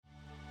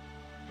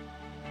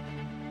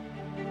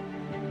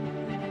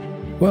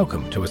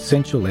Welcome to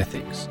Essential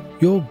Ethics,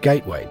 your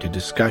gateway to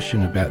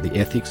discussion about the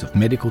ethics of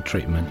medical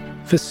treatment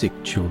for sick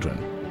children.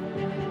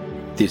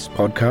 This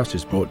podcast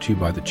is brought to you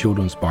by the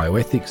Children's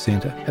Bioethics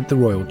Centre at the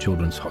Royal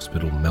Children's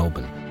Hospital,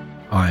 Melbourne.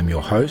 I am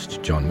your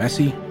host, John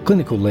Massey,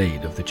 Clinical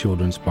Lead of the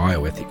Children's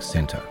Bioethics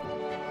Centre.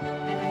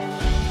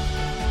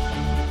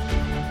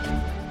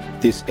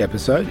 This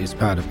episode is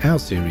part of our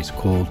series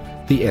called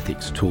The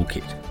Ethics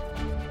Toolkit.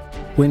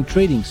 When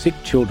treating sick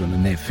children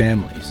and their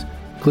families,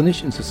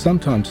 clinicians are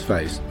sometimes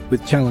faced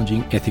with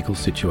challenging ethical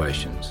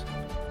situations.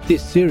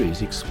 This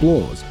series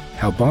explores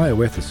how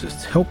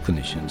bioethicists help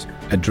clinicians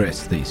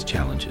address these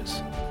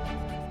challenges.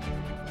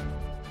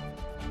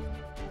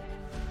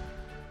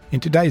 In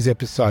today's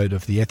episode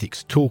of the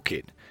Ethics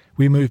Toolkit,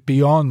 we move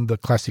beyond the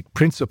classic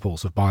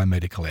principles of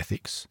biomedical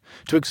ethics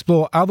to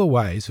explore other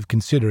ways of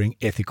considering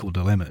ethical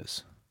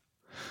dilemmas.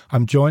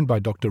 I'm joined by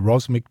Dr.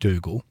 Ros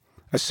McDougall,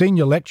 a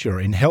senior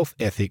lecturer in health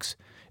ethics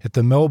at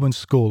the Melbourne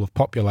School of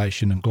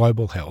Population and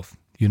Global Health,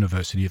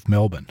 University of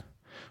Melbourne.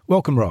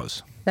 Welcome,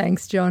 Ros.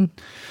 Thanks, John.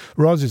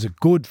 Ros is a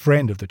good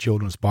friend of the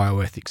Children's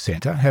Bioethics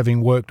Centre,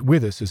 having worked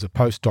with us as a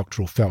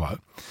postdoctoral fellow,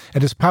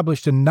 and has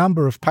published a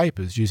number of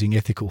papers using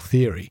ethical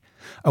theory,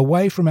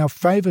 away from our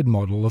favoured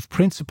model of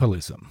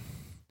principalism.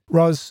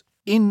 Ros,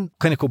 in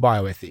clinical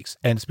bioethics,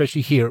 and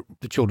especially here at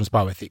the Children's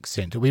Bioethics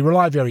Centre, we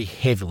rely very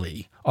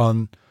heavily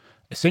on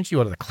essentially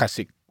what are the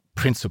classic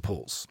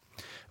principles,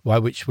 by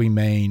which we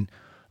mean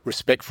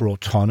respect for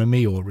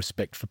autonomy or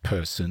respect for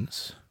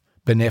persons,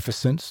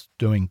 beneficence,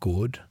 doing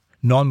good,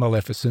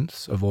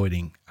 non-maleficence,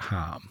 avoiding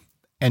harm,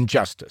 and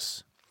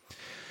justice.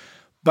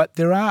 But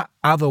there are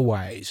other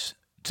ways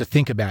to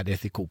think about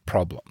ethical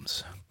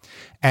problems.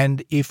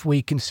 And if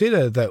we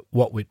consider that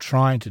what we're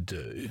trying to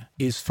do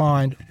is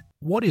find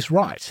what is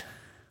right.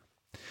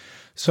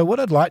 So what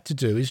I'd like to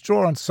do is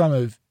draw on some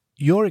of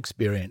your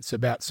experience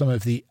about some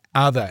of the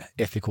other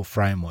ethical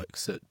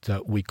frameworks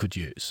that we could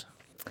use.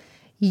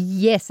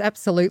 Yes,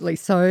 absolutely.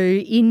 So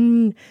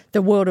in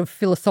the world of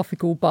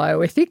philosophical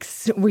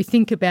bioethics, we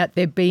think about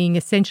there being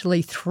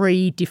essentially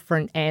three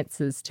different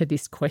answers to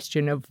this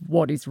question of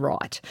what is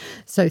right.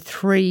 So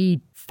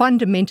three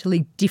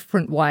fundamentally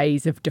different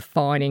ways of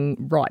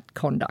defining right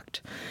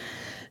conduct.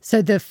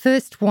 So the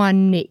first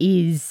one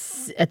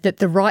is that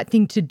the right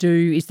thing to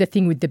do is the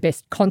thing with the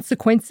best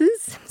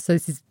consequences. So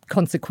this is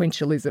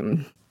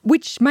consequentialism,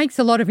 which makes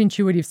a lot of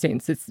intuitive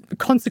sense.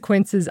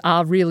 Consequences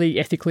are really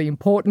ethically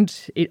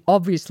important. It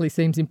obviously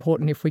seems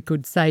important if we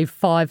could save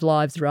 5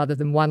 lives rather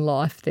than 1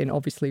 life, then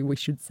obviously we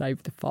should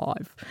save the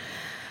 5.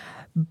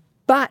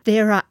 But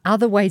there are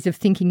other ways of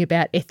thinking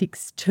about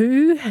ethics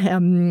too,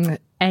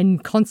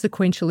 and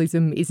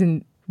consequentialism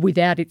isn't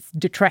without its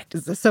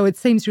detractors. So it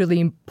seems really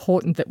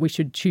important that we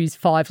should choose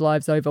 5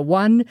 lives over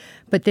 1.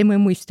 But then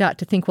when we start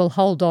to think, well,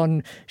 hold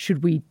on,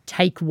 should we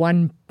take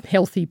 1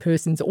 healthy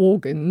person's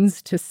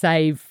organs to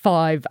save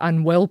 5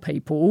 unwell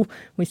people,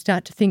 we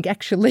start to think,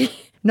 actually,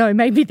 no,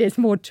 maybe there's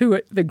more to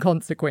it than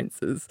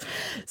consequences.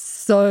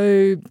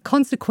 So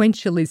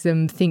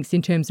consequentialism thinks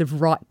in terms of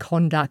right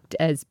conduct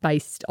as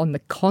based on the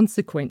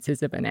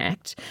consequences of an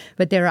act,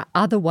 but there are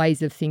other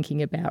ways of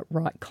thinking about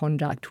right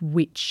conduct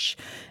which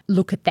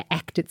look at the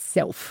act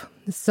itself.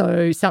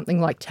 So something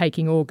like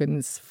taking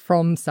organs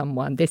from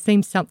someone, there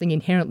seems something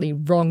inherently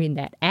wrong in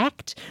that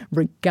act,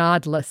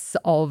 regardless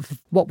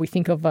of what we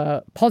think of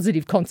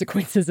positive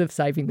consequences of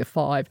saving the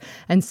 5.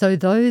 And so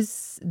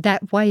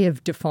that way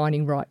of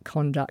defining right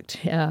conduct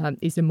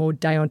is a more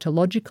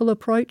deontological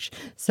approach.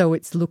 So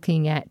it's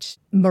looking at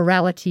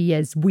morality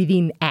as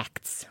within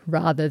acts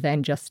rather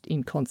than just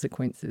in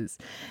consequences.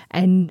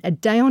 And a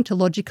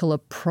deontological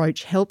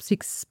approach helps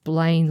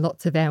explain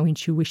lots of our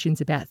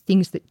intuitions about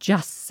things that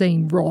just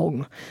seem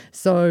wrong.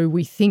 So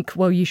we think,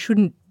 well, you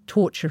shouldn't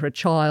torture a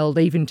child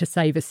even to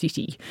save a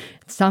city.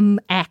 Some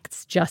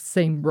acts just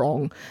seem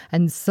wrong.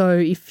 And so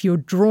if you're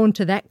drawn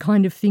to that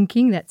kind of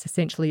thinking, that's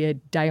essentially a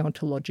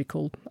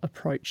deontological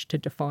approach to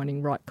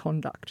defining right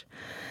conduct.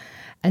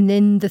 And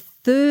then the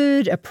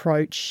third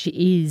approach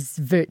is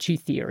virtue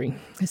theory.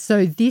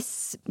 So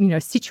this,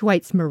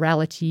 situates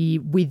morality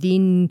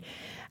within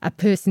a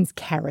person's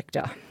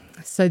character.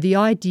 So the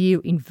idea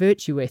in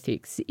virtue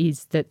ethics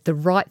is that the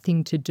right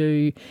thing to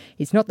do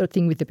is not the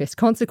thing with the best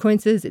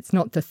consequences. It's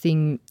not the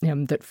thing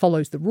that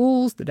follows the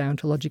rules, the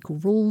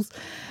deontological rules.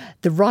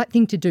 The right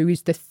thing to do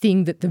is the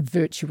thing that the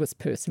virtuous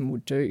person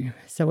would do.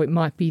 So it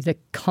might be the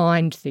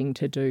kind thing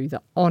to do,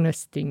 the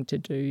honest thing to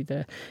do,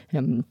 the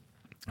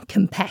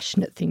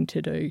compassionate thing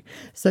to do.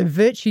 So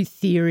virtue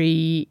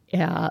theory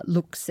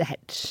looks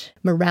at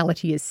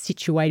morality as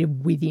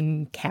situated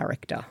within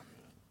character.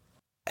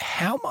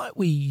 How might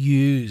we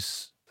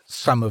use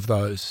some of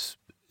those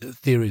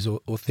theories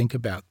or think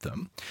about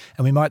them?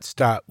 And we might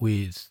start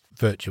with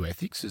virtue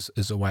ethics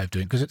as a way of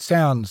doing it, because it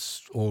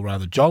sounds all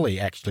rather jolly,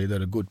 actually,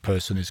 that a good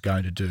person is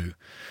going to do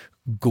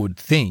good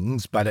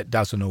things, but it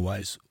doesn't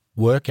always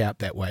work out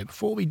that way.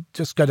 Before we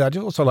just go down, I'd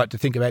also like to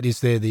think about,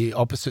 is there the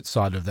opposite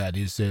side of that?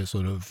 Is there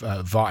sort of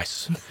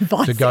vice?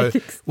 Vice to go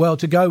ethics. Well,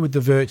 to go with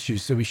the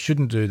virtues, so we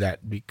shouldn't do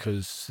that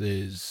because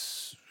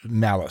there's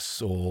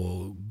malice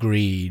or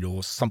greed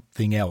or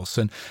something else.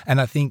 And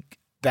I think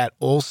that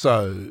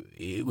also,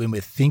 when we're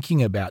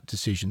thinking about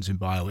decisions in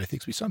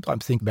bioethics, we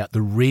sometimes think about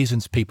the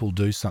reasons people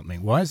do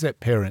something. Why is that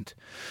parent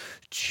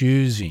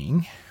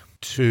choosing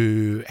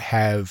to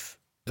have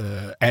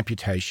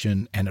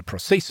amputation and a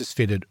prosthesis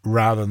fitted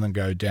rather than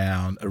go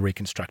down a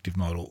reconstructive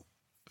model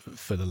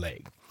for the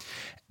leg?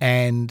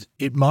 And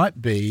it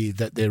might be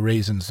that their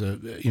reasons are,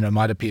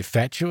 might appear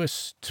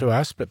fatuous to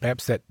us, but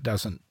perhaps that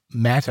doesn't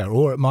matter.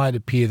 Or it might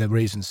appear the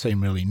reasons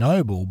seem really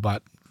noble,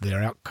 but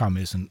their outcome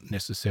isn't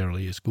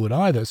necessarily as good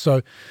either.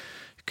 So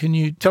can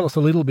you tell us a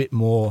little bit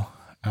more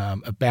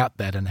about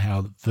that and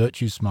how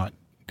virtues might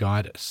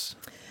guide us?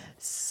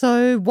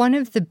 So one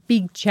of the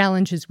big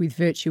challenges with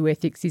virtue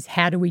ethics is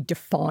how do we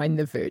define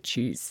the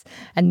virtues?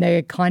 And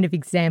the kind of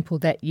example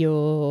that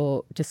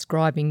you're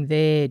describing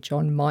there,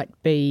 John, might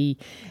be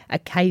a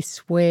case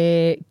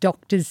where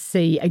doctors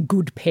see a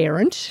good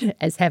parent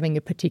as having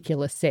a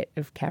particular set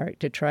of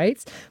character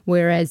traits,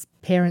 whereas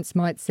parents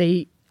might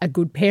see a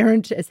good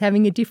parent as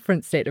having a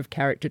different set of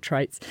character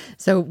traits.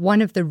 So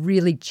one of the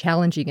really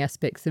challenging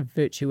aspects of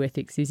virtue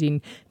ethics is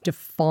in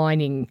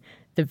defining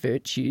the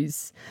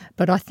virtues.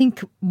 But I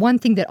think one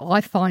thing that I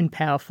find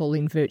powerful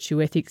in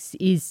virtue ethics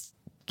is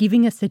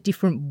giving us a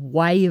different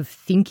way of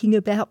thinking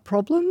about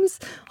problems.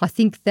 I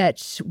think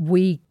that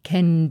we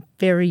can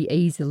very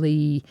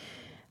easily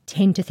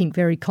tend to think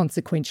very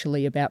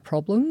consequentially about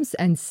problems,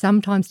 and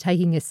sometimes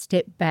taking a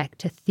step back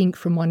to think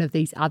from one of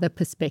these other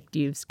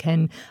perspectives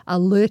can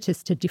alert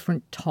us to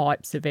different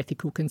types of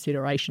ethical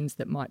considerations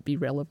that might be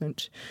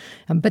relevant.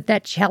 But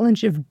that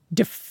challenge of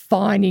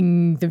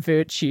defining the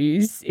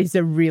virtues is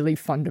a really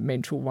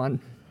fundamental one.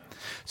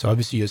 So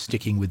obviously you're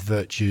sticking with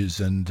virtues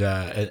and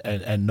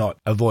not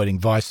avoiding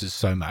vices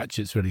so much.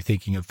 It's really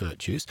thinking of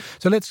virtues.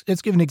 So let's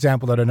give an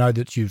example that I know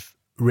that you've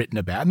written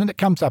about, and then it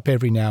comes up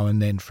every now and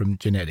then from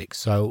genetics.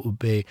 So it would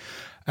be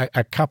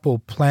a couple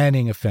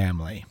planning a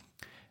family.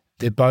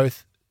 They're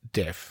both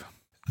deaf.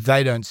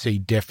 They don't see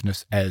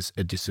deafness as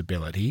a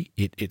disability.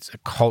 It's a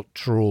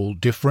cultural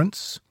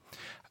difference,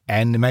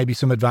 and there may be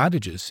some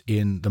advantages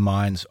in the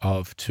minds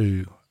of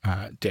two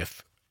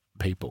deaf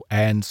people.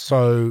 And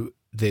so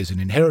there's an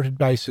inherited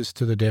basis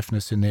to the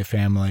deafness in their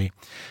family,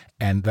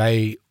 and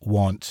they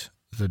want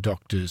the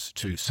doctors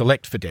to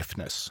select for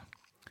deafness.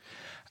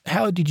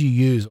 How did you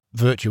use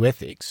virtue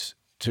ethics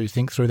to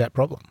think through that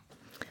problem?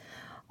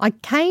 I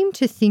came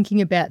to thinking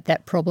about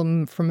that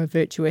problem from a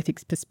virtue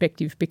ethics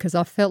perspective because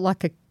I felt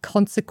like a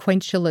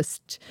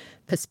consequentialist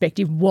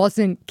perspective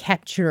wasn't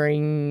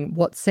capturing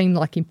what seemed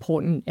like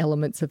important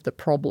elements of the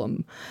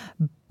problem.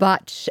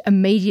 But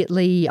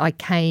immediately I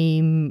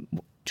came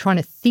trying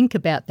to think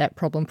about that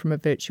problem from a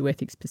virtue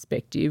ethics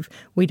perspective.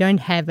 We don't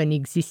have an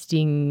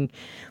existing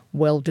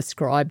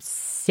well-described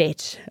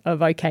set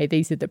of, okay,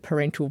 these are the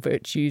parental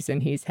virtues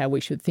and here's how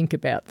we should think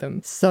about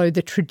them. So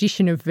the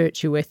tradition of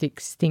virtue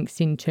ethics thinks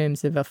in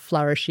terms of a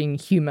flourishing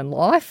human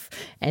life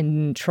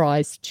and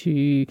tries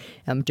to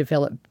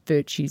develop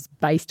virtues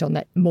based on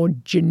that more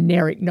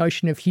generic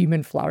notion of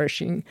human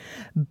flourishing.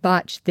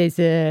 But there's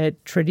a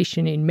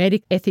tradition in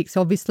medical ethics,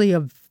 obviously,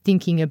 of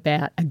thinking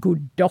about a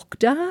good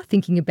doctor,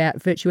 thinking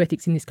about virtue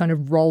ethics in this kind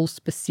of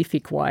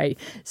role-specific way.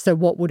 So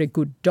what would a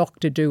good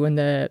doctor do and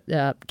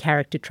the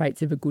character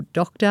traits of a good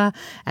doctor?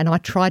 And I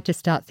tried to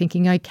start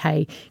thinking,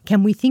 okay,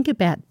 can we think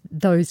about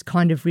those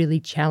kind of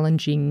really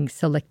challenging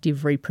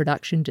selective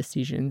reproduction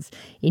decisions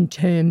in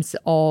terms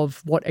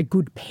of what a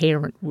good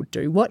parent would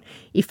do? What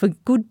if a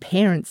good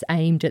parent's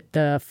aimed at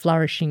the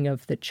flourishing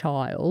of the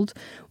child,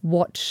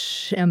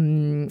 what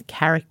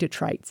character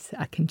traits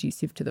are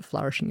conducive to the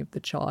flourishing of the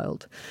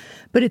child?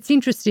 But it's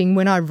interesting,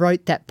 when I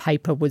wrote that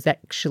paper was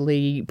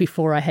actually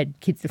before I had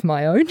kids of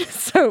my own,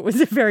 so it was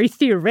a very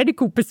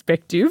theoretical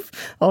perspective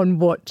on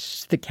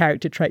what the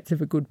character traits of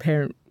a good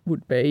parent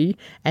would be,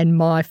 and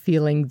my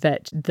feeling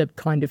that the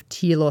kind of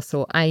telos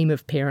or aim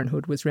of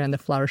parenthood was around the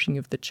flourishing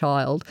of the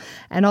child.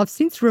 And I've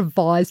since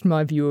revised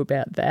my view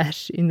about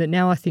that, in that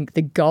now I think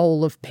the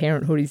goal of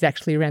parenthood is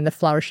actually around the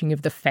flourishing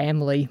of the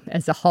family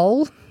as a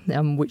whole,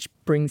 which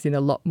brings in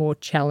a lot more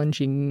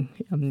challenging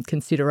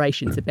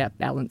considerations about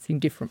balancing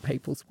different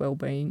people's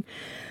well-being.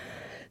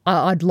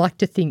 I'd like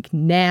to think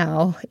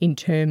now in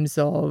terms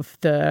of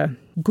the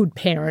good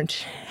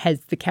parent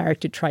has the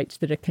character traits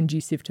that are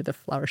conducive to the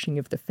flourishing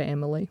of the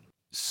family.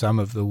 Some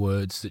of the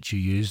words that you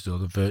used, or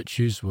the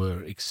virtues,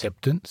 were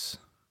acceptance,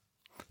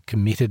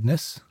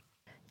 committedness.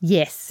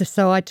 Yes.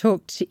 So I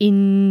talked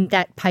in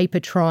that paper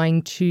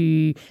trying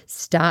to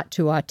start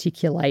to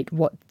articulate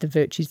what the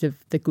virtues of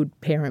the good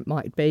parent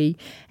might be.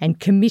 And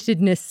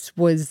committedness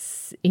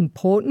was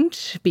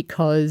important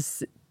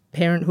because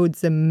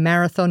parenthood's a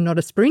marathon, not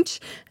a sprint.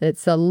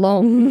 It's a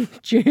long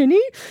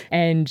journey.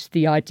 And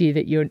the idea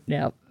that you're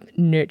now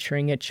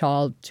nurturing a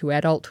child to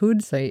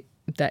adulthood, so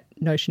that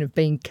notion of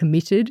being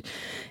committed.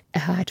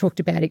 I talked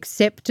about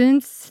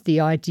acceptance, the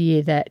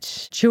idea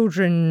that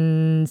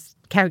children's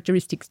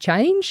characteristics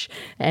change,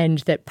 and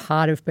that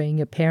part of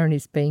being a parent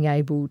is being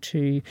able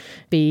to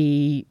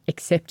be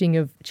accepting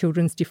of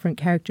children's different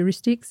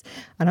characteristics.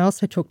 And I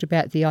also talked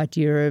about the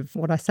idea of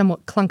what I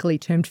somewhat clunkily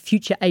termed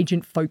future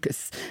agent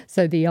focus.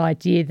 So the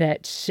idea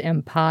that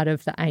part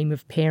of the aim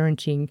of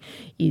parenting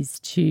is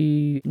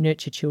to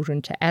nurture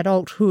children to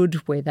adulthood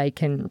where they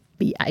can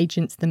be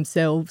agents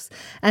themselves.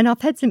 And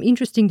I've had some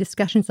interesting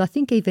discussions, I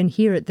think even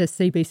here at the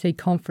CBC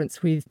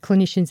conference, with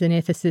clinicians and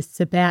ethicists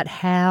about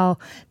how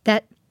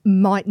that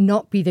might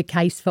not be the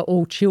case for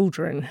all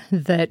children,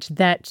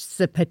 that's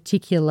a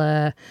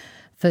particular,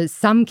 for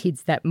some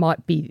kids that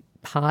might be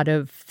part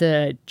of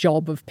the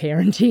job of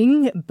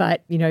parenting,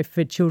 but,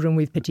 for children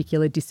with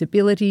particular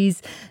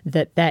disabilities,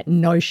 that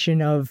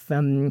notion of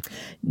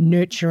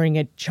nurturing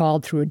a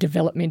child through a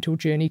developmental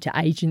journey to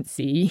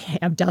agency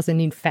doesn't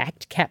in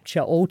fact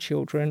capture all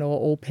children or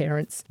all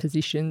parents'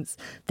 positions.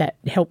 That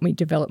helped me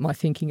develop my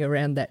thinking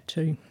around that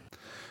too.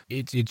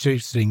 It's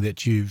interesting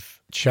that you've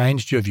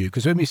changed your view,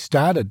 because when we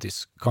started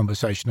this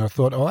conversation, I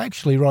thought,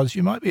 actually, Ros,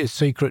 you might be a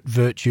secret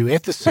virtue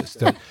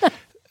ethicist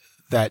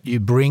that you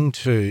bring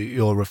to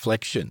your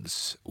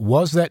reflections.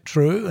 Was that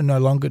true and no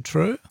longer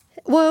true?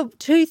 Well,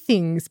 two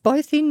things,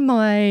 both in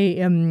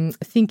my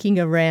thinking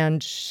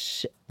around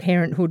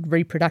parenthood,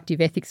 reproductive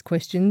ethics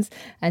questions,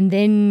 and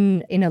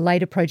then in a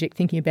later project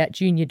thinking about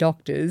junior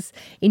doctors.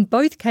 In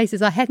both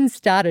cases, I hadn't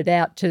started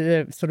out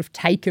to sort of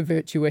take a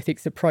virtue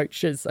ethics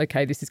approach as,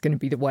 okay, this is going to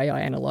be the way I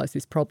analyse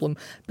this problem.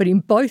 But in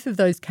both of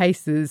those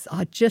cases,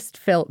 I just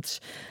felt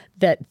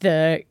that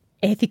the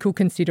ethical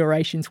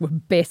considerations were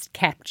best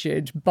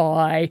captured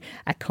by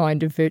a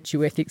kind of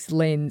virtue ethics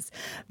lens.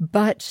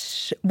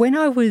 But when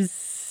I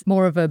was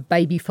more of a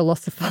baby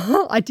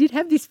philosopher, I did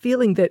have this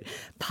feeling that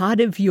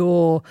part of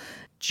your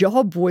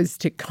job was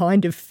to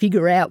kind of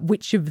figure out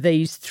which of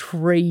these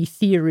three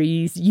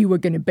theories you were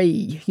going to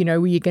be.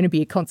 Were you going to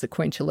be a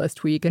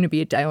consequentialist? Were you going to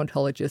be a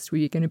deontologist? Were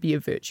you going to be a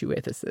virtue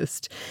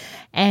ethicist?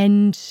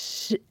 And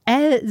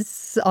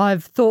as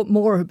I've thought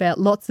more about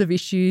lots of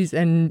issues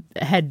and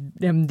had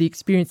the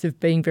experience of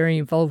being very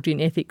involved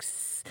in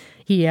ethics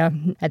here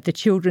at the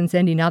Children's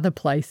and in other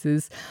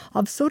places,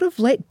 I've sort of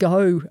let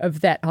go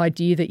of that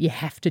idea that you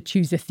have to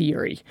choose a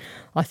theory.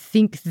 I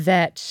think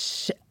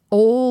that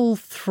all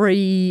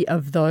three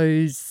of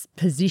those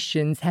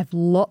positions have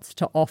lots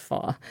to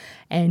offer,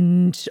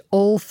 and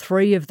all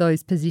three of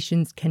those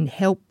positions can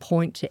help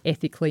point to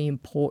ethically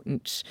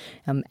important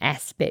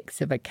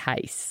aspects of a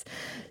case.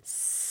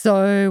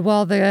 So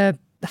while the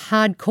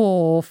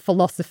hardcore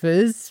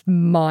philosophers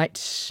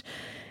might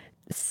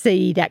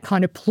see that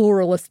kind of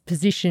pluralist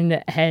position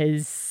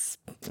as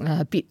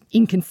a bit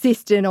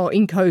inconsistent or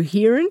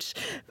incoherent,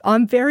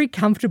 I'm very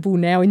comfortable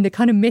now in the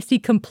kind of messy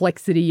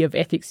complexity of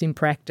ethics in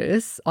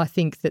practice. I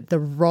think that the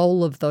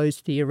role of those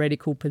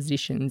theoretical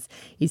positions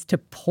is to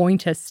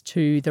point us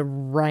to the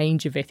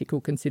range of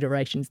ethical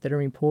considerations that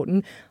are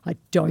important. I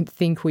don't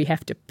think we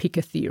have to pick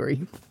a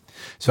theory.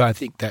 So I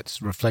think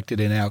that's reflected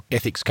in our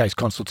ethics case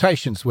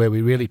consultations, where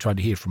we really try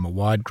to hear from a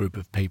wide group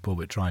of people.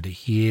 We're trying to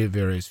hear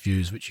various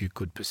views which you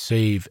could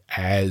perceive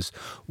as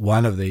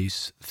one of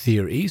these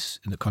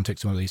theories, in the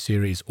context of one of these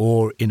theories,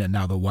 or in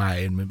another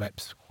way, and we'll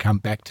perhaps come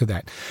back to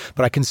that.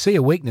 But I can see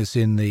a weakness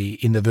in the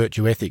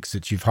virtue ethics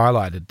that you've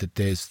highlighted, that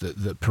there's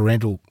the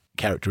parental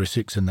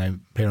characteristics, and the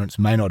parents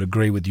may not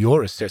agree with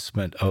your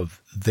assessment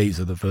of these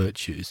are the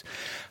virtues.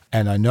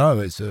 And I know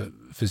as a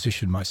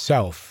physician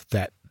myself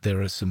that there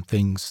are some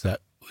things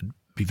that would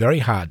be very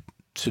hard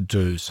to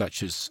do,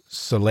 such as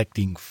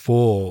selecting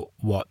for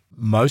what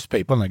most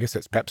people, and I guess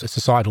that's perhaps a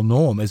societal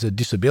norm, as a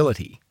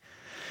disability.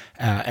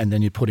 And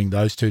then you're putting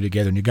those two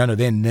together, and you're going to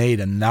then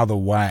need another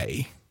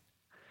way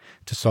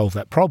to solve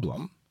that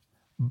problem.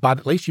 But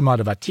at least you might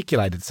have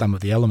articulated some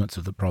of the elements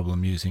of the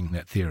problem using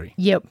that theory.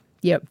 Yep,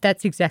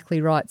 that's exactly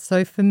right.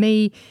 So for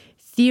me,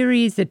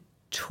 theory is a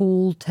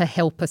tool to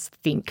help us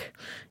think,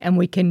 and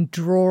we can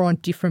draw on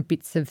different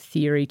bits of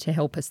theory to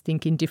help us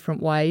think in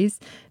different ways.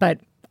 But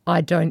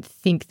I don't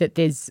think that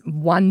there's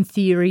one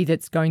theory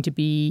that's going to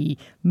be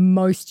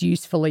most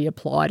usefully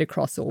applied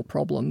across all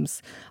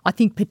problems. I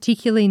think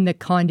particularly in the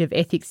kind of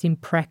ethics in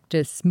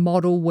practice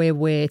model where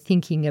we're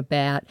thinking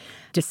about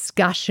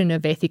discussion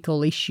of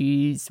ethical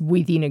issues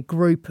within a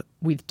group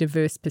with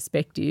diverse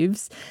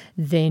perspectives,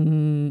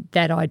 then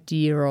that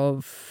idea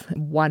of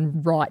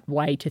one right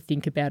way to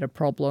think about a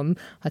problem,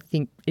 I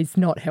think, is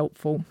not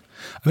helpful.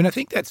 I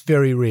think that's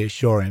very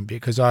reassuring,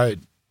 because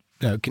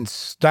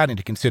starting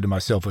to consider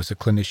myself as a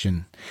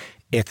clinician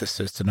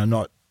ethicist, and I'm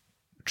not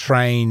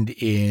trained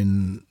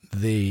in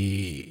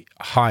the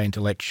high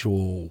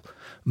intellectual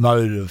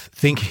mode of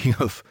thinking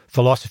of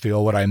philosophy,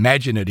 or what I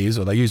imagine it is,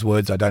 or they use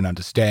words I don't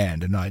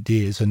understand and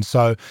ideas. And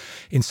so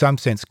in some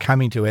sense,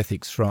 coming to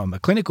ethics from a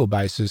clinical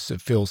basis, it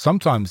feels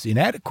sometimes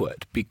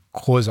inadequate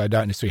because I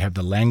don't necessarily have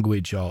the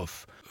language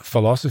of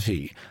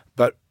philosophy.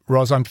 But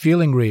Ros, I'm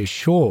feeling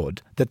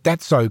reassured that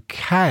that's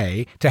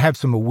okay to have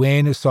some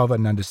awareness of it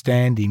and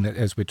understanding that,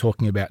 as we're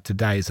talking about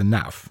today, is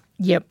enough.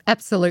 Yep,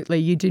 absolutely.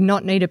 You do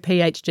not need a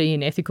PhD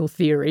in ethical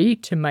theory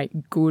to make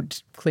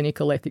good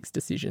clinical ethics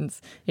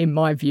decisions, in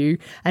my view.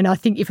 And I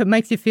think if it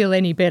makes you feel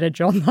any better,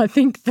 John, I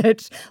think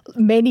that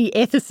many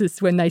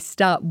ethicists, when they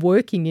start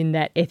working in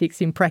that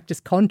ethics in practice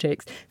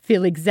context,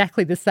 feel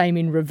exactly the same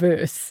in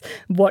reverse.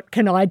 What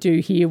can I do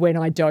here when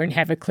I don't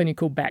have a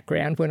clinical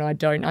background, when I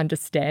don't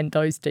understand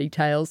those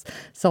details?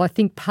 So I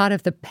think part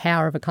of the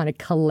power of a kind of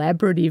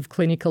collaborative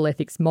clinical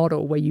ethics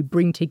model where you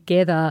bring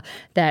together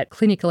that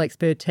clinical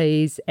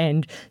expertise and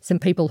some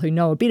people who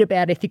know a bit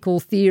about ethical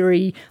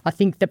theory, I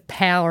think the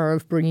power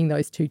of bringing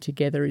those two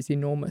together is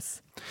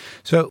enormous.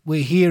 So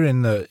we're here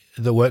in the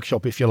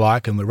workshop, if you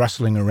like, and we're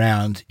rustling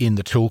around in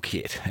the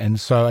toolkit. And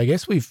so I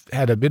guess we've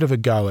had a bit of a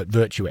go at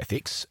virtue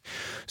ethics.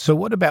 So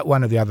what about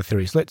one of the other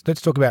theories?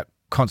 Let's talk about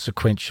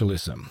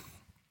consequentialism.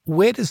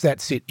 Where does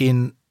that sit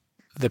in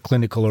the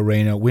clinical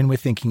arena when we're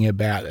thinking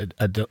about an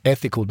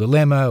ethical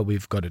dilemma?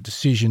 We've got a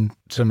decision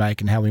to make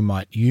and how we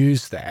might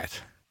use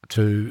that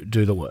to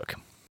do the work.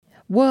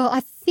 Well, I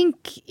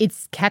think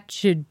it's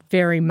captured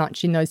very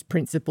much in those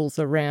principles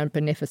around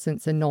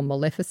beneficence and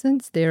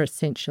non-maleficence. They're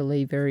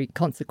essentially very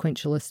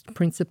consequentialist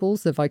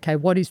principles of, okay,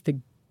 what is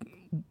the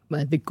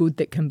good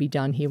that can be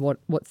done here?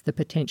 What's the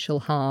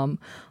potential harm?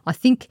 I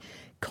think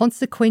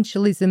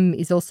consequentialism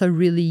is also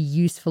really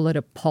useful at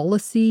a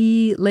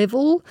policy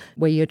level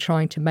where you're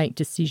trying to make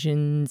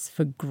decisions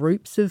for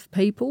groups of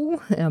people,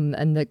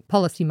 and the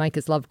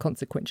policymakers love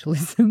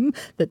consequentialism,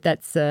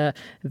 that's a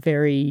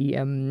very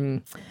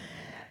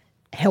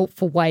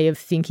helpful way of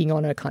thinking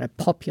on a kind of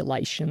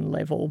population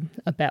level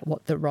about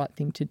what the right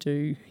thing to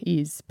do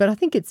is. But I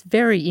think it's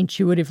very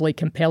intuitively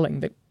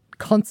compelling that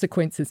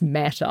consequences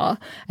matter,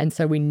 and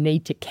so we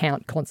need to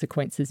count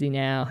consequences in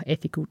our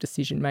ethical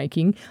decision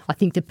making. I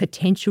think the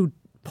potential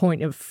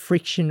point of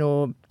friction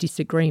or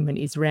disagreement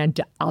is around,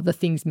 do other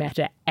things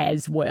matter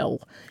as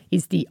well?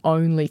 Is the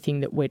only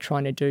thing that we're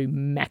trying to do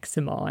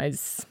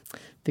maximise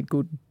the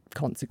good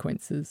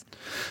consequences?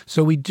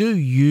 So we do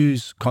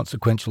use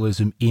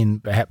consequentialism in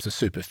perhaps a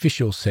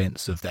superficial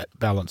sense of that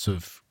balance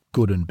of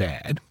good and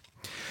bad.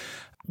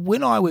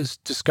 When I was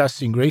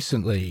discussing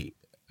recently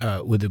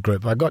with a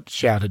group, I got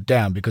shouted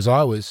down because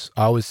I was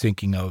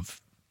thinking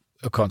of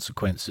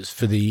consequences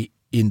for the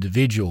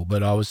individual,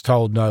 but I was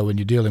told, no, when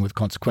you're dealing with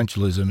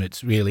consequentialism,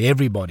 it's really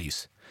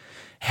everybody's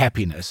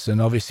happiness.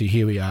 And obviously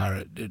here we are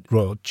at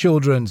Royal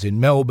Children's in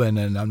Melbourne,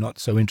 and I'm not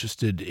so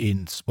interested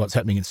in what's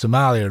happening in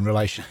Somalia in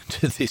relation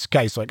to this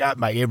case. I can't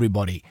make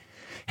everybody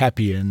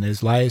happy, and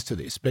there's layers to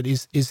this. But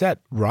is that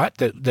right,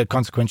 that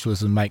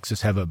consequentialism makes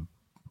us have a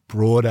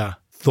broader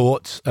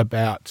thoughts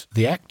about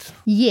the act?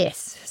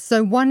 Yes.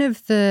 So one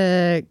of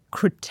the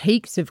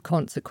critiques of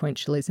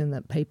consequentialism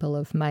that people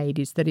have made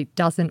is that it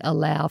doesn't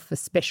allow for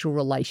special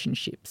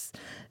relationships.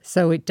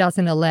 So it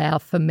doesn't allow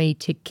for me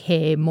to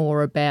care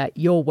more about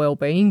your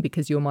well-being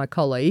because you're my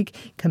colleague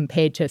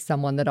compared to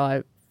someone that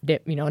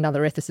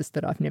another ethicist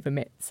that I've never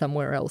met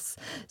somewhere else.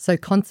 So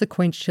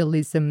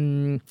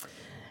consequentialism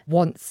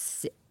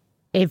wants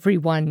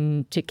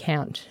everyone to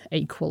count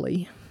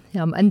equally.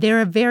 And there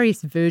are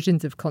various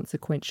versions of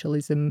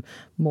consequentialism,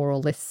 more or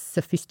less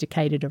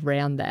sophisticated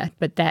around that,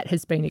 but that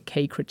has been a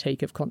key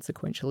critique of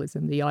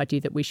consequentialism, the idea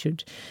that we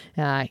should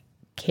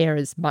care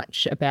as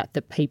much about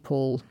the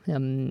people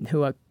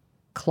who are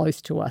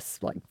close to us,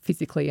 like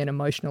physically and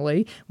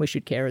emotionally. We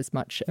should care as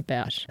much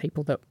about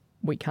people that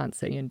we can't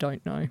see and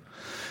don't know.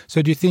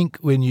 So do you think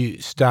when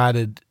you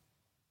started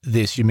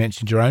this, you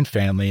mentioned your own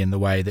family and the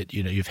way that,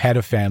 you've had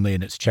a family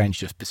and it's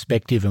changed your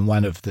perspective. And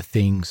one of the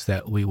things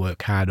that we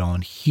work hard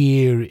on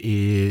here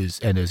is,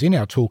 and is in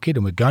our toolkit,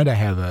 and we're going to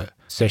have a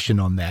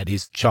session on that,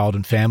 is child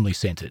and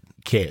family-centred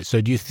care.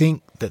 So do you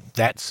think that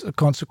that's a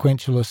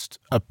consequentialist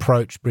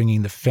approach,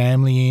 bringing the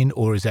family in,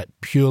 or is that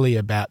purely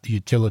about the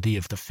utility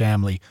of the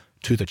family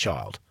to the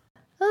child?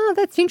 Oh,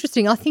 that's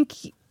interesting. I think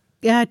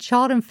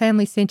child and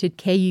family-centred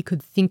care you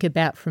could think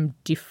about from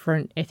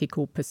different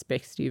ethical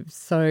perspectives.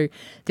 So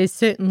there's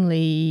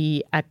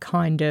certainly a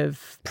kind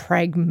of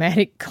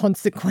pragmatic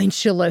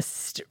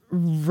consequentialist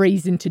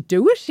reason to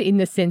do it, in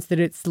the sense that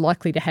it's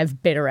likely to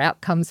have better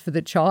outcomes for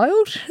the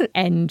child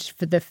and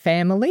for the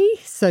family.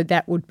 So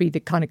that would be the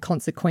kind of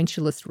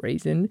consequentialist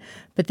reason.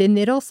 But then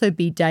there'd also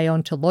be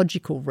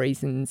deontological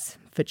reasons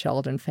for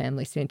child and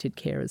family-centred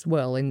care as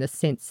well, in the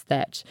sense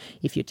that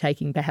if you're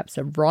taking perhaps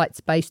a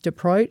rights-based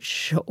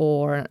approach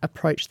or an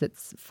approach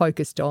that's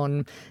focused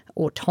on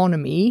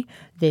autonomy,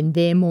 then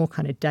they're more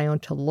kind of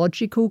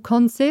deontological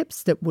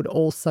concepts that would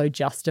also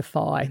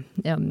justify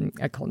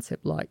a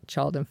concept like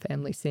child and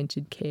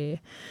family-centred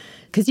care.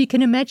 Because you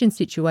can imagine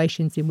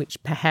situations in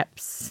which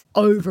perhaps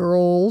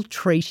overall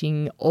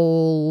treating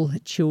all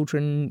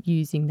children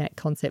using that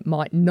concept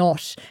might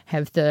not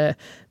have the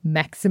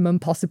maximum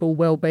possible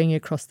well-being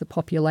across the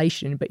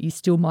population, but you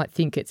still might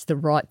think it's the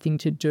right thing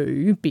to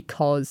do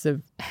because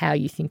of how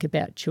you think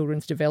about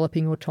children's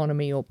developing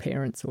autonomy or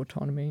parents'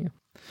 autonomy.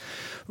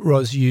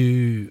 Ros,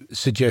 you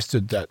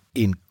suggested that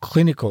in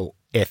clinical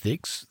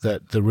ethics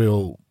that the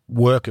real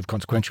work of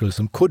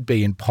consequentialism could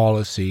be in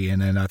policy,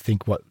 and then I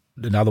think what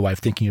another way of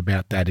thinking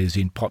about that is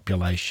in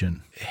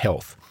population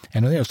health.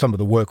 And some of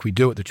the work we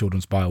do at the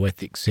Children's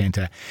Bioethics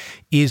Centre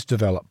is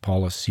develop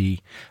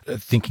policy,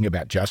 thinking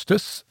about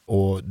justice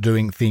or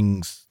doing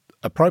things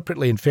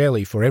appropriately and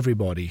fairly for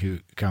everybody who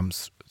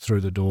comes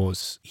through the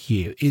doors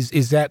here.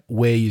 Is that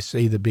where you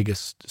see the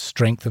biggest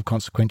strength of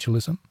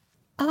consequentialism?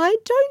 I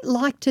don't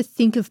like to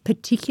think of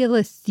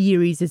particular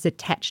theories as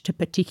attached to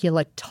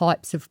particular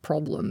types of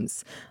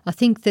problems. I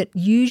think that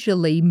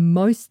usually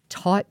most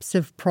types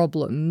of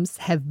problems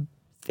have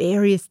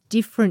various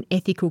different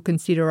ethical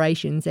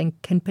considerations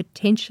and can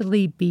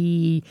potentially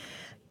be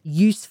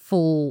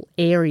useful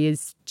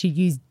areas to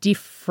use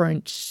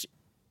different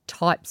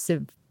types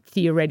of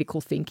theoretical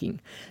thinking.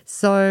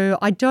 So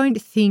I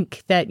don't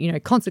think that,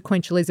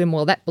 consequentialism,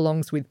 well, that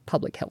belongs with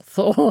public health.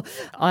 Or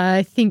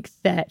I think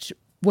that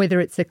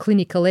whether it's a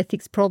clinical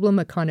ethics problem,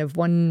 a kind of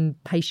one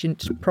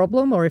patient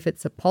problem, or if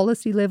it's a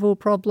policy level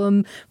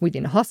problem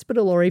within a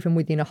hospital or even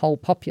within a whole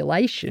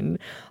population,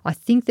 I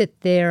think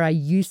that there are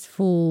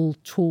useful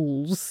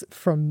tools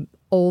from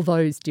all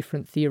those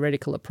different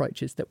theoretical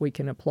approaches that we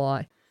can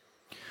apply.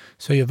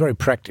 So you're very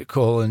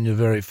practical and you're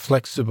very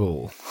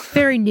flexible.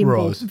 Very nimble,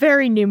 Ros.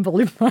 very nimble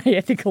in my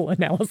ethical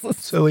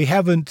analysis. So we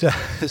haven't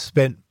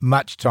spent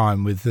much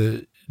time with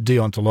the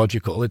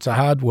deontological. It's a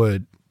hard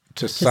word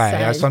to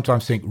say. I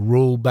sometimes think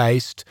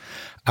rule-based.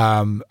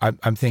 I'm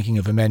thinking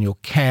of Immanuel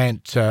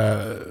Kant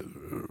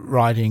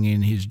writing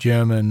in his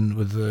German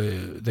with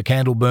the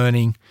candle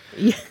burning.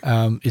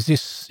 Yeah. Is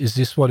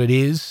this what it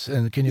is?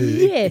 And can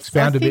you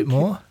expound a bit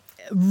more?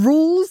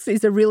 Rules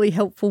is a really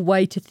helpful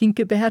way to think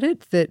about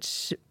it,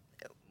 that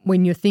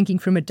when you're thinking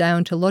from a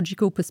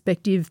deontological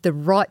perspective, the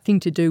right thing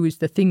to do is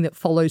the thing that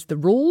follows the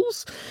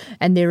rules,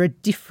 and there are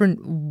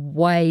different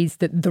ways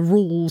that the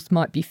rules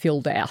might be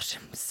filled out.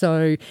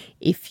 So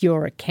if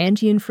you're a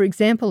Kantian, for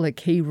example, a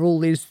key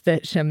rule is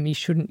that you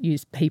shouldn't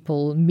use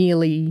people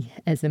merely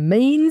as a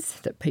means,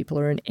 that people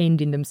are an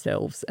end in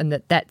themselves, and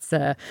that's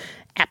a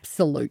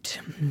absolute.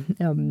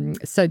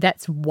 So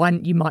that's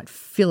one, you might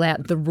fill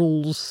out the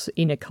rules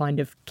in a kind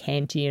of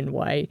Kantian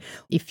way.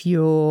 If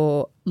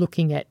you're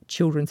looking at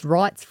children's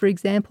rights, for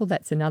example,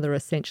 that's another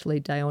essentially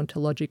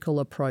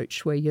deontological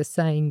approach where you're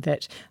saying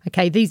that,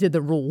 okay, these are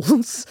the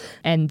rules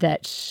and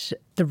that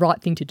the right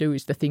thing to do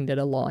is the thing that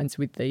aligns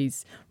with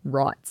these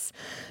rights.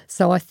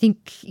 So I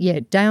think,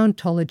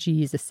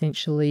 deontology is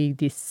essentially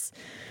this.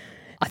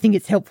 I think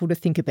it's helpful to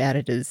think about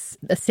it as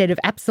a set of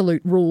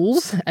absolute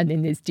rules, and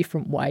then there's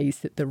different ways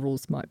that the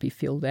rules might be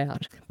filled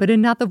out. But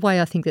another way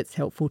I think that's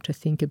helpful to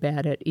think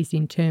about it is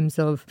in terms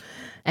of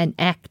an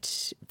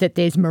act, that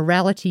there's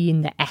morality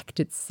in the act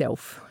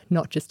itself,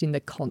 not just in the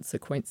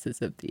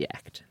consequences of the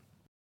act.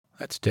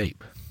 That's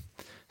deep.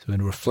 So I'm going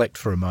to reflect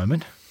for a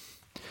moment.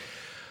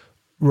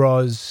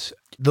 Ros,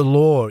 the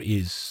law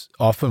is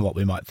often what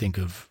we might think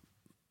of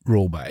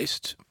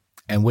rule-based,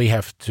 and we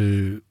have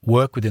to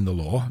work within the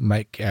law,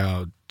 make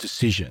our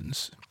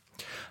decisions.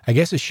 I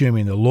guess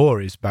assuming the law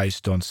is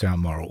based on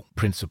sound moral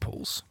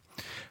principles,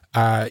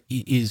 are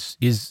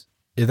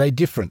they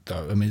different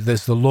though? I mean,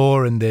 there's the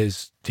law and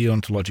there's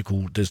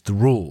deontological, there's the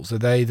rules. Are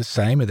they the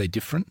same? Are they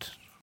different?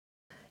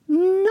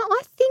 No,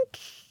 I think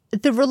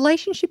the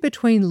relationship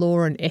between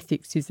law and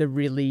ethics is a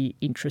really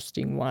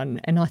interesting one.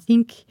 And I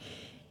think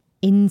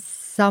in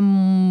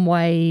some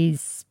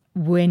ways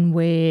when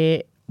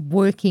we're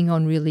working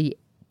on really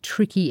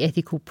tricky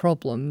ethical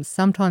problems,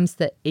 sometimes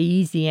the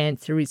easy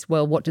answer is,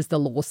 well, what does the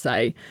law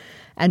say?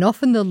 And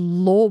often the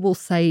law will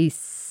say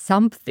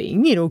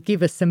something, it'll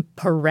give us some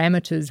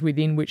parameters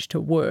within which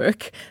to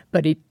work,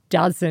 but it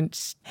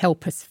doesn't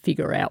help us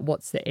figure out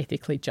what's the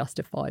ethically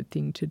justified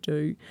thing to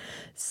do.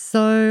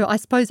 So I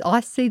suppose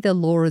I see the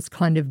law as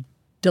kind of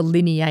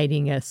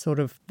delineating a sort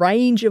of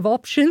range of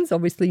options.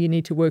 Obviously, you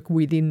need to work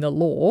within the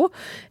law,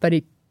 but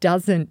it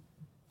doesn't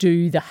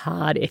do the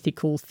hard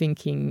ethical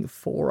thinking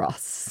for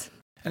us.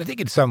 And I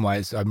think in some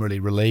ways I'm really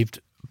relieved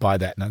by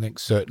that. And I think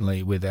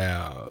certainly with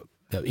our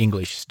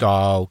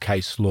English-style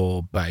case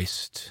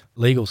law-based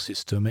legal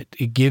system,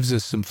 it gives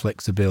us some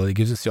flexibility, it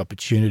gives us the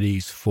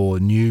opportunities for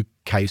new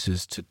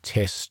cases to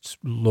test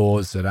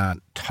laws that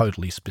aren't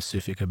totally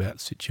specific about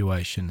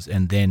situations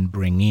and then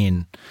bring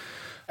in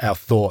our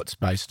thoughts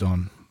based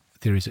on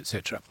theories,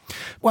 etc.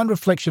 One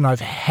reflection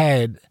I've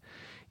had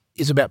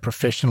is about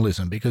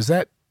professionalism, because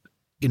that,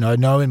 I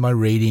know in my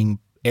reading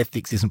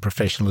ethics isn't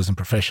professionalism,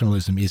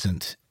 professionalism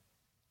isn't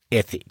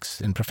ethics,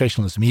 and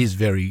professionalism is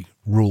very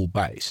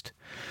rule-based.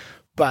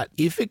 But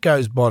if it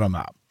goes bottom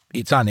up,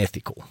 it's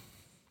unethical.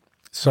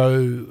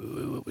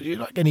 So would you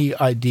like any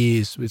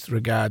ideas with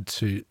regard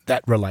to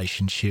that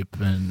relationship?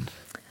 And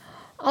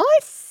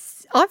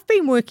I've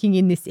been working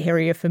in this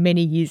area for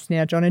many years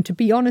now, John, and to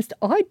be honest,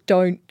 I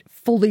don't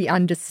fully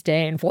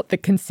understand what the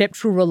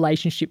conceptual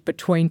relationship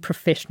between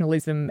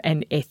professionalism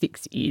and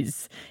ethics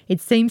is.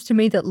 It seems to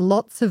me that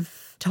lots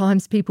of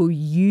times people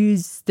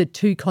use the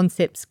two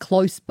concepts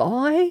close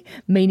by,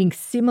 meaning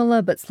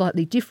similar but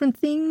slightly different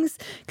things,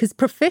 because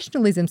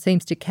professionalism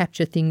seems to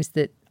capture things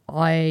that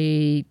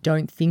I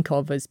don't think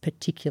of as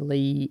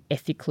particularly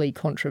ethically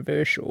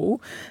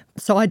controversial.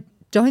 So I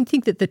don't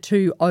think that the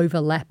two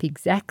overlap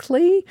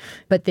exactly,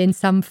 but then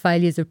some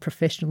failures of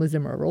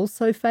professionalism are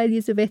also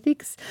failures of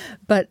ethics.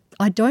 But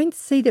I don't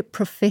see that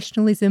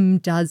professionalism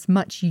does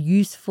much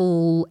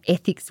useful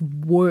ethics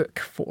work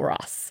for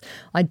us.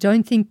 I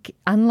don't think,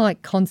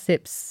 unlike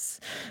concepts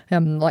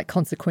like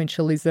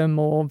consequentialism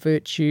or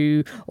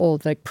virtue or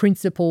the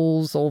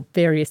principles or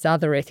various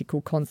other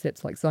ethical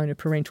concepts like zone of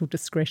parental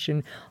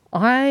discretion,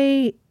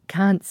 I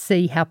can't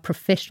see how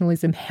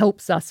professionalism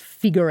helps us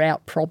figure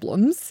out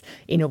problems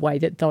in a way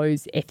that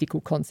those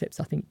ethical concepts,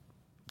 I think,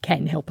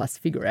 can help us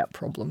figure out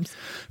problems.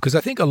 Because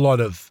I think a lot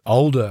of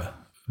older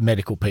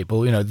medical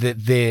people,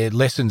 their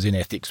lessons in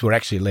ethics were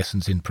actually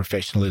lessons in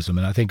professionalism,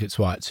 and I think it's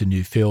why it's a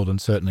new field, and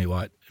certainly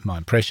why my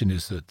impression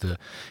is that the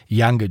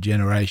younger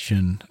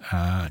generation,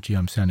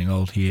 I'm sounding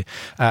old here,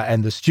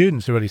 and the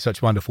students are really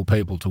such wonderful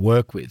people to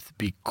work with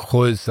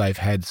because they've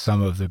had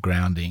some of the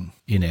grounding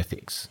in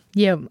ethics.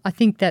 Yeah, I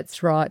think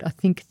that's right. I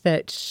think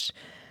that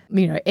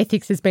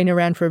ethics has been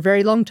around for a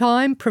very long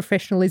time.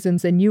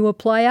 Professionalism's a newer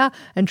player,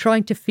 and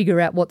trying to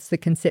figure out what's the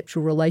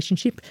conceptual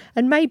relationship.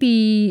 And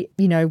maybe,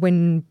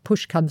 when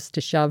push comes to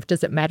shove,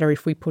 does it matter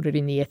if we put it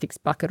in the ethics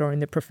bucket or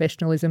in the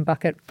professionalism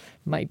bucket?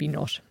 Maybe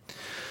not.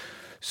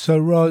 So,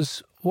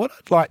 Ros, what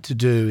I'd like to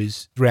do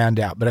is round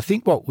out, but I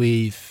think what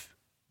we've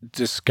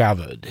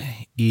discovered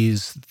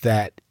is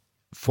that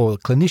for a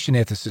clinician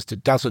ethicist,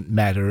 it doesn't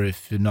matter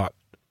if you're not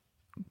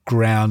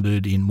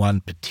grounded in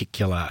one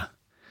particular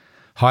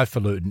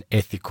highfalutin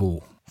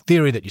ethical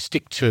theory that you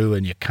stick to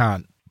and you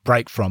can't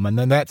break from. And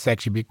then that's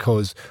actually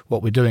because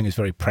what we're doing is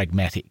very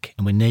pragmatic,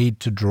 and we need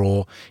to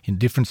draw in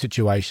different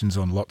situations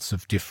on lots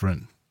of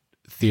different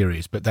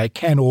theories, but they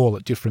can all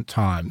at different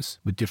times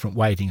with different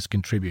weightings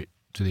contribute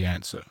to the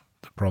answer,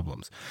 the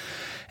problems.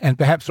 And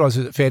perhaps, Ros,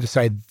 is it fair to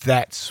say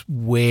that's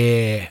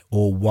where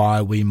or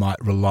why we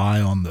might rely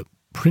on the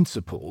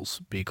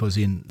principles, because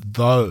in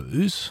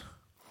those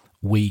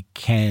we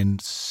can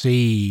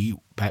see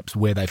perhaps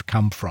where they've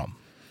come from?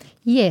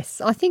 Yes,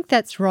 I think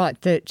that's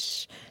right,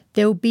 that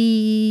there'll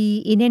be,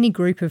 in any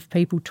group of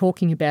people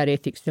talking about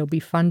ethics, there'll be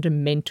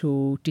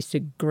fundamental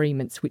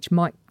disagreements which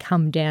might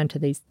come down to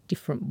these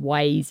different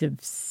ways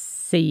of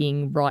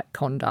seeing right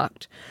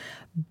conduct.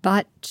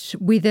 But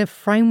with a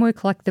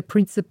framework like the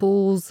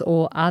principles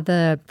or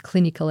other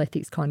clinical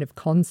ethics kind of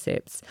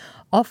concepts,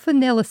 often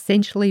there'll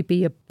essentially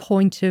be a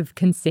point of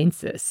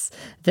consensus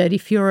that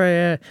if you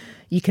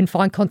can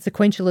find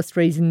consequentialist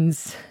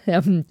reasons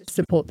to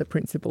support the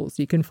principles,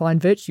 you can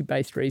find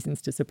virtue-based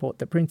reasons to support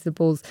the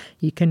principles,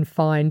 you can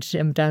find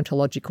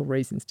deontological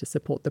reasons to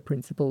support the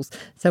principles.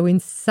 So in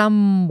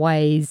some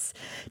ways,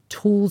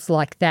 tools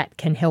like that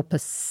can help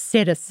us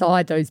set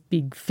aside those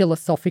big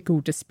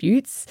philosophical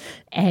disputes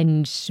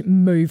and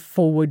move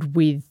forward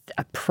with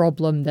a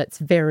problem that's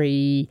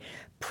very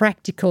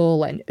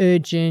practical and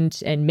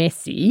urgent and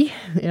messy.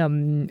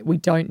 We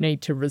don't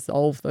need to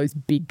resolve those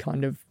big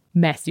kind of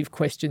massive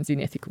questions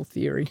in ethical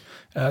theory.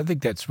 I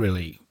think that's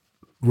really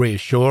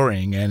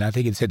reassuring, and I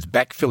think it says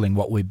backfilling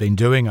what we've been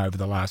doing over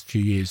the last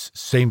few years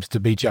seems to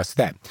be just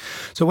that.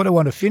 So what I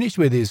want to finish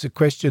with is a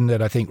question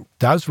that I think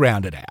does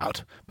round it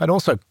out, but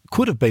also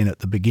could have been at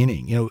the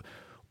beginning.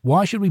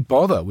 Why should we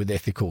bother with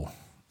ethical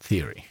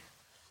theory?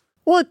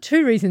 Well,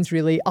 two reasons,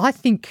 really. I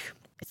think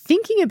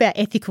thinking about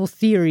ethical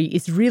theory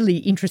is really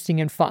interesting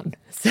and fun.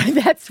 So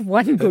that's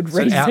one good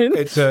reason.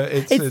 It's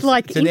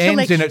an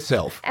end in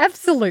itself.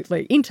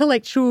 Absolutely.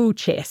 Intellectual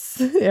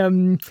chess.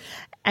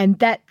 And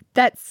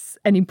that's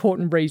an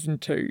important reason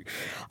too.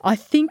 I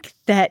think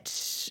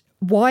that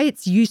why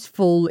it's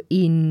useful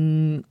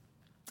in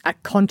a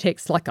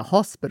context like a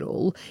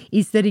hospital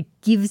is that it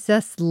gives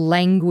us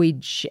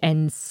language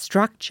and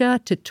structure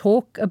to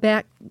talk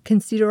about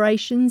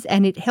considerations,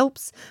 and it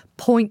helps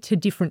point to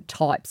different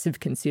types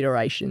of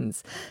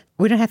considerations.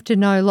 We don't have to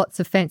know lots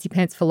of fancy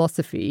pants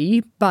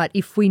philosophy, but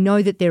if we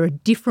know that there are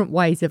different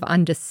ways of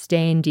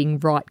understanding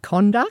right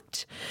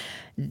conduct,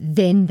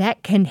 then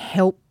that can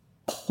help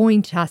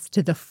point us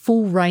to the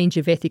full range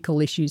of ethical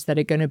issues that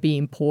are going to be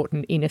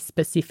important in a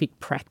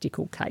specific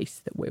practical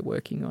case that we're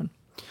working on.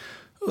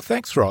 Well,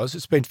 thanks, Ros.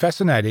 It's been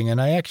fascinating, and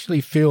I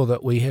actually feel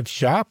that we have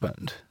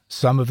sharpened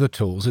some of the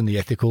tools in the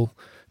ethical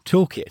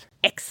toolkit.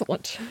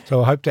 Excellent.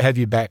 So I hope to have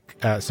you back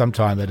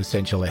sometime at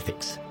Essential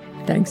Ethics.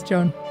 Thanks,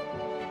 John.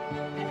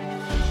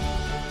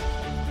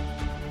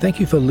 Thank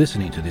you for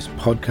listening to this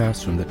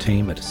podcast from the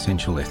team at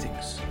Essential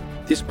Ethics.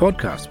 This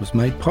podcast was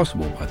made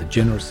possible by the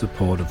generous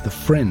support of the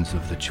Friends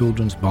of the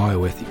Children's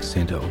Bioethics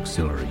Centre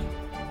Auxiliary.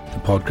 The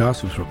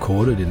podcast was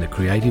recorded in the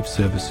Creative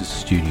Services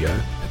Studio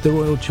at the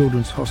Royal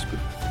Children's Hospital.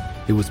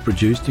 It was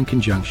produced in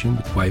conjunction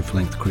with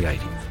Wavelength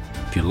Creative.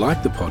 If you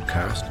like the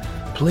podcast,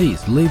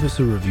 please leave us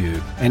a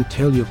review and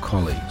tell your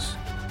colleagues.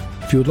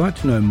 If you would like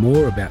to know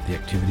more about the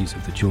activities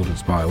of the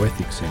Children's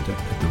Bioethics Centre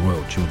at the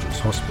Royal Children's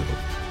Hospital,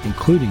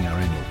 including our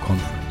annual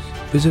conference,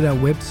 visit our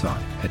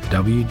website at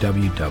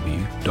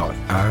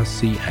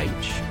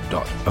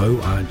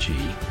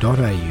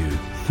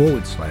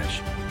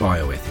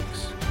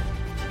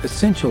www.rch.org.au/bioethics.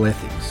 Essential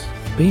Ethics.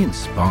 Be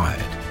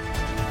inspired.